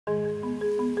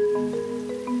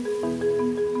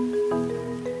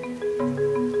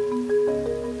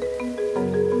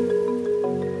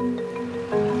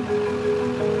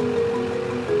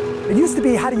used to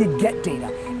be, how do you get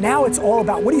data? Now it's all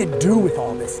about, what do you do with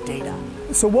all this data?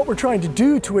 So what we're trying to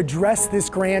do to address this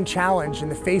grand challenge in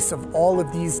the face of all of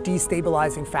these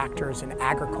destabilizing factors in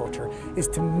agriculture is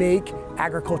to make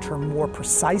agriculture more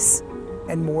precise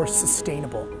and more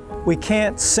sustainable. We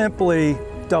can't simply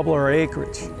double our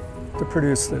acreage to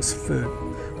produce this food.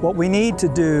 What we need to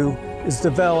do is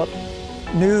develop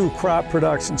new crop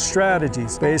production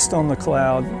strategies based on the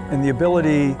cloud and the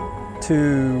ability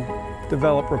to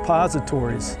develop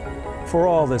repositories for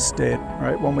all this data,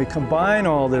 right? When we combine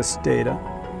all this data,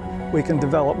 we can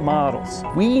develop models.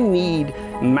 We need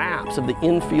maps of the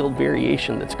in-field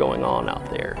variation that's going on out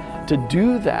there. To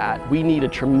do that, we need a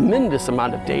tremendous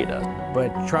amount of data.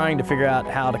 But trying to figure out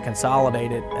how to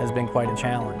consolidate it has been quite a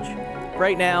challenge.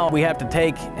 Right now, we have to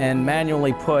take and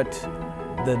manually put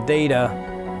the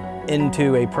data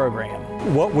into a program.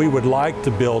 What we would like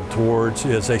to build towards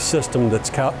is a system that's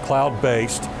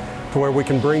cloud-based, to where we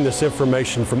can bring this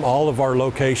information from all of our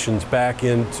locations back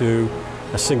into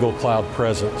a single cloud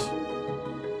presence.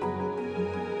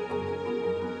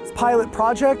 This pilot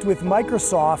project with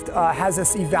Microsoft has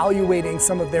us evaluating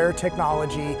some of their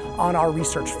technology on our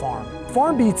research farm.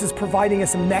 FarmBeats is providing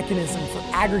us a mechanism for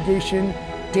aggregation,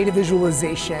 data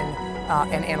visualization,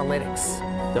 and analytics.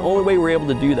 The only way we're able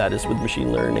to do that is with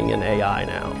machine learning and AI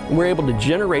now. And we're able to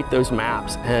generate those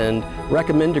maps and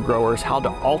recommend to growers how to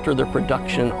alter their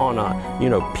production on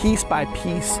a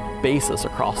piece-by-piece basis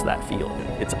across that field.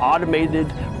 It's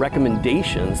automated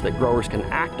recommendations that growers can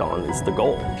act on is the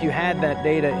goal. If you had that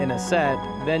data in a set,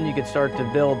 then you could start to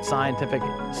build scientific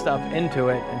stuff into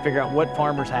it and figure out what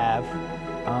farmers have.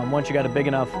 Once you got a big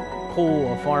enough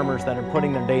pool of farmers that are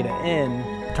putting their data in,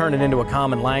 turn it into a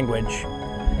common language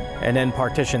and then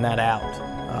partition that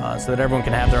out so that everyone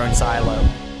can have their own silo.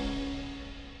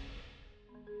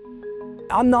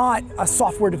 I'm not a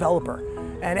software developer,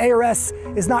 and ARS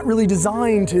is not really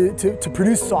designed to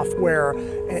produce software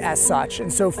as such.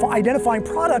 And so identifying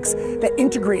products that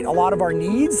integrate a lot of our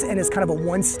needs and is kind of a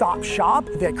one-stop shop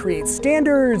that creates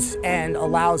standards and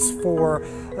allows for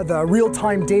the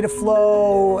real-time data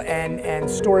flow and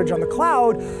storage on the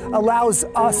cloud allows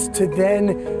us to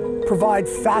then provide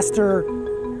faster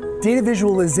data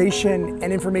visualization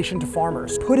and information to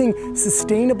farmers, putting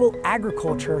sustainable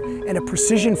agriculture in a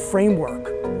precision framework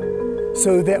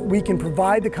so that we can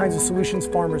provide the kinds of solutions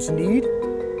farmers need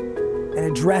and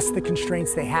address the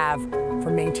constraints they have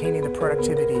for maintaining the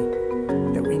productivity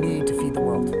that we need